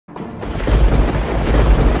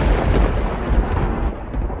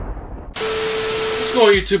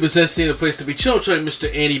going on YouTube? It's SC, the place to be. Chill,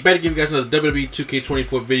 Mr. Andy. Better give you guys another WWE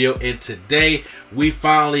 2K24 video. And today, we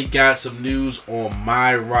finally got some news on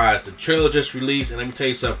MyRise. The trailer just released, and let me tell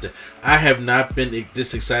you something. I have not been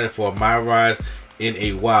this excited for MyRise in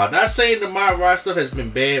a while. Not saying the MyRise stuff has been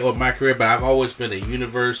bad or my career, but I've always been a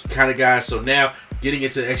universe kind of guy. So now, getting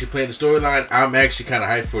into actually playing the storyline, I'm actually kind of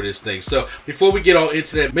hyped for this thing. So before we get all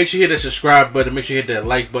into that, make sure you hit that subscribe button, make sure you hit that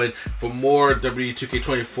like button for more WWE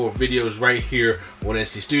 2K24 videos right here on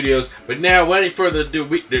SC Studios. But now, without any further ado,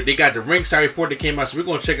 they got the ringside report that came out, so we're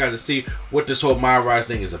going to check out to see what this whole MyRise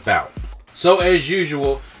thing is about. So as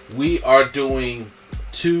usual, we are doing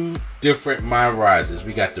two different MyRises.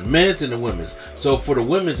 We got the men's and the women's. So for the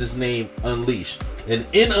women's, it's named Unleash. And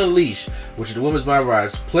in Unleash, which is the women's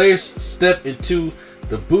MyRise, players step into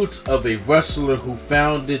the boots of a wrestler who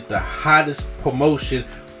founded the hottest promotion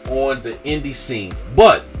on the indie scene.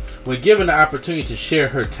 But when given the opportunity to share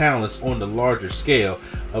her talents on the larger scale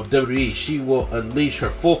of WWE, she will unleash her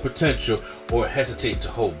full potential or hesitate to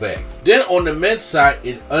hold back. Then on the men's side,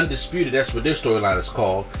 in Undisputed, that's what their storyline is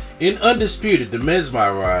called. In Undisputed, the men's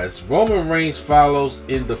MyRise, Roman Reigns follows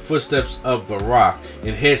in the footsteps of The Rock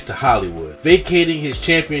and heads to Hollywood, vacating his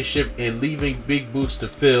championship and leaving big boots to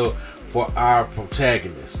fill for our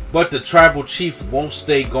protagonist. But the tribal chief won't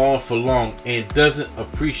stay gone for long and doesn't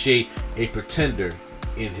appreciate a pretender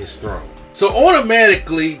in his throne. So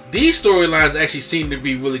automatically, these storylines actually seem to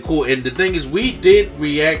be really cool. And the thing is, we did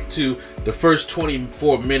react to the first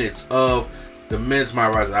 24 minutes of the men's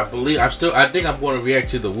MyRise. I think I'm going to react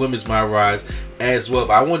to the women's MyRise as well.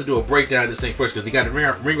 But I want to do a breakdown of this thing first because they got the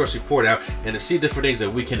ring rust report out and to see different things that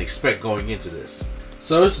we can expect going into this.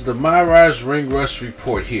 So this is the MyRise ring rust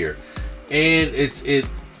report here, and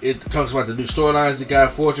it talks about the new storylines. They got a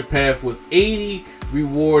forge a path with 80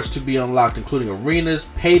 rewards to be unlocked, including arenas,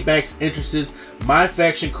 paybacks, entrances, my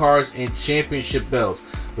faction cards, and championship belts.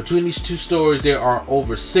 Between these two stories, there are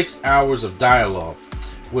over 6 hours of dialogue,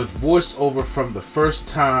 with voiceover from the first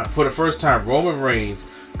time Roman Reigns,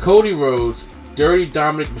 Cody Rhodes, Dirty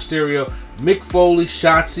Dominic Mysterio, Mick Foley,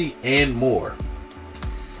 Shotzi, and more.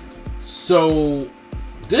 So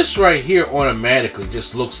this right here automatically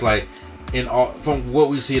just looks like, from what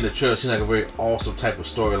we see in the trailer, seems like a very awesome type of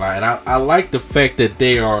storyline. And I like the fact that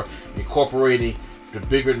they are incorporating the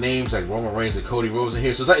bigger names like Roman Reigns and Cody Rhodes in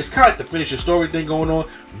here. So it's kind of like the finish your story thing going on,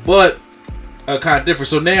 but kind of different.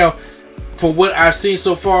 So now, from what I've seen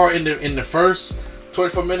so far in the first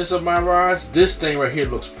 24 minutes of MyRise, this thing right here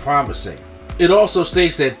looks promising. It also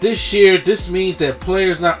states that this year, this means that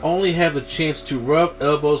players not only have a chance to rub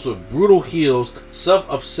elbows with brutal heels,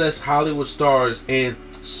 self-obsessed Hollywood stars, and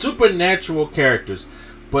supernatural characters,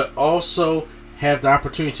 but also have the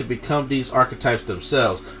opportunity to become these archetypes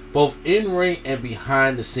themselves, both in ring and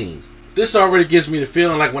behind the scenes. This already gives me the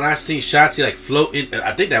feeling like when I see Shotzi like floating,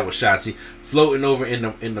 I think that was Shotzi floating over in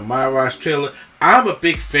the MyRise trailer. I'm a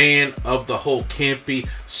big fan of the whole campy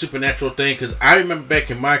supernatural thing because I remember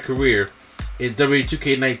back in my career in WWE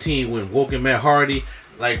 2K19 when Woken Matt Hardy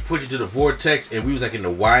like put you to the vortex and we was like in the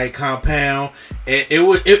wide compound, and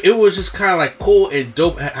it was just kind of like cool and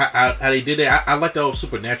dope how they did it. I like the whole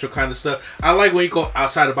supernatural kind of stuff. I like when you go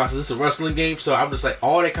outside the box. This is a wrestling game, so I'm just like,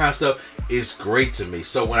 all that kind of stuff is great to me.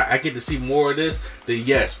 So when I get to see more of this, then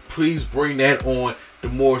yes, please bring that on. The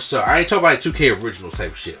more so, I ain't talking about like 2K originals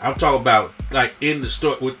type of shit. I'm talking about like in the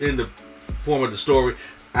story, within the form of the story.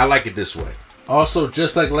 I like it this way. Also,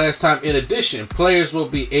 just like last time, in addition, players will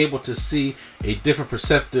be able to see a different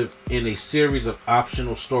perspective in a series of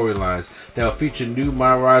optional storylines that will feature new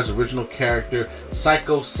MyRise original character,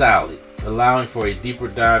 Psycho Sally, allowing for a deeper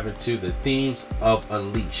dive into the themes of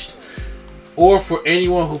Unleashed. Or for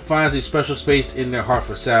anyone who finds a special space in their heart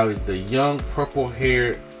for Sally, the young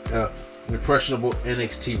purple-haired, impressionable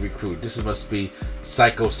NXT recruit. This must be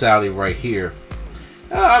Psycho Sally right here.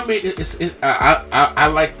 I mean, I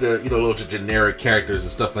like the little generic characters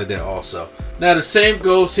and stuff like that also. Now the same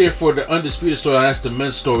goes here for the Undisputed storyline. That's the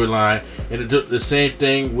men's storyline, and the same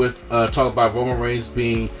thing with talk about Roman Reigns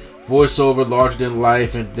being voiceover, larger than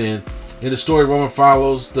life, and then in the story Roman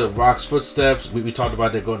follows the Rock's footsteps. We talked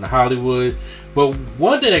about that going to Hollywood, but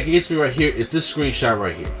one thing that gets me right here is this screenshot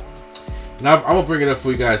right here. Now I'm gonna bring it up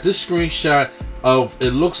for you guys. This screenshot of, it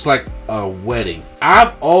looks like a wedding.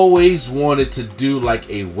 I've always wanted to do like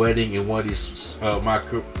a wedding in one of these my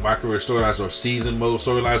career storylines or season mode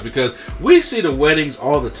storylines, because we see the weddings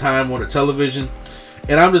all the time on the television,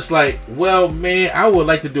 and I'm just like, well man, I would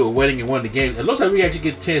like to do a wedding in one of the games. It looks like we actually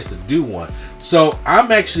get a chance to do one, so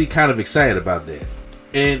I'm actually kind of excited about that.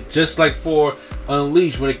 And just like for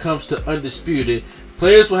Unleashed, when it comes to Undisputed,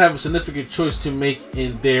 players will have a significant choice to make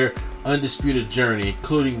in their Undisputed journey,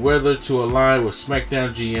 including whether to align with Smackdown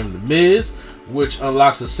GM The Miz, which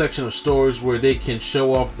unlocks a section of stories where they can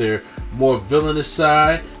show off their more villainous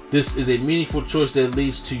side. This is a meaningful choice that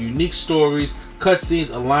leads to unique stories,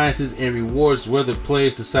 cutscenes, alliances, and rewards whether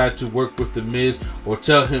players decide to work with The Miz or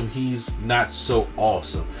tell him he's not so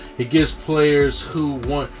awesome. It gives players who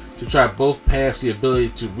want to try both paths the ability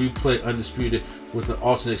to replay Undisputed with an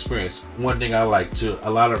alternate experience. One thing I like too,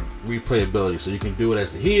 a lot of replayability, so you can do it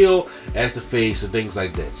as the heel, as the face, and things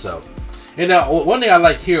like that. So, and now one thing I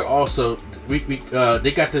like here also,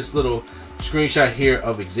 they got this little screenshot here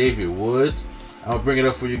of Xavier Woods. I'll bring it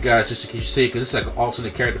up for you guys just in case you see it, because it's like an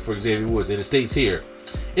alternate character for Xavier Woods, and it states here: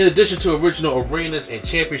 in addition to original arenas and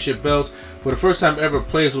championship belts, for the first time ever,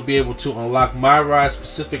 players will be able to unlock MyRise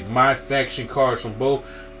specific My Faction cards from both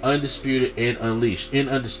Undisputed and Unleashed. In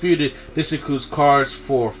Undisputed, this includes cards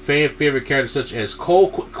for fan favorite characters such as Cole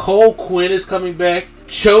Quinn is coming back,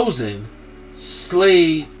 Chosen,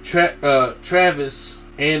 Slade, Travis,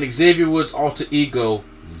 and Xavier Woods' alter ego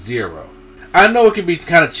Zero. I know it can be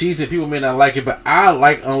kind of cheesy, people may not like it, but I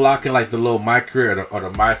like unlocking like the little My Career or the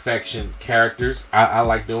My Faction characters. I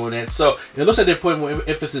like doing that. So it looks like they're putting more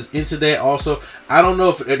emphasis into that also. I don't know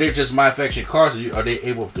if they're just My Faction cards, or are they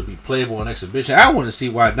able to be playable in exhibition. I want to see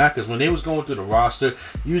why not, because when they was going through the roster,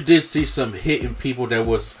 you did see some hitting people that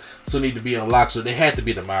was still need to be unlocked, so they had to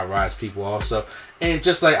be the MyRise people also. And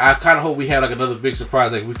just like, I kind of hope we had like another big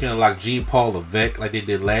surprise, like we can unlock Jean Paul Levesque like they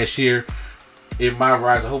did last year in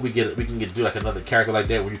MyRise. I hope we can do like another character like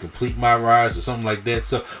that when you complete MyRise or something like that.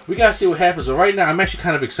 So we gotta see what happens. But right now, I'm actually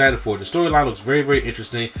kind of excited for it. The storyline looks very, very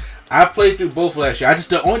interesting. I played through both last year.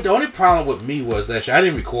 The only problem with me was last year I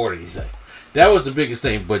didn't record anything. That was the biggest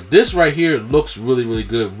thing. But this right here looks really, really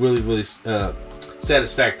good. Really, really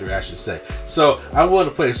satisfactory, I should say. So I want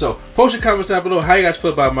to play. So post your comments down below how you guys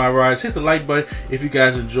feel about MyRise. Hit the like button if you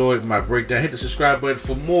guys enjoyed my breakdown. Hit the subscribe button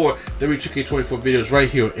for more WWE2K24 videos right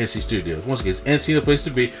here on NC Studios. Once again, it's NC, the place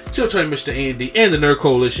to be. Chill Train, Mr. A&D, and the Nerd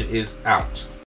Coalition is out.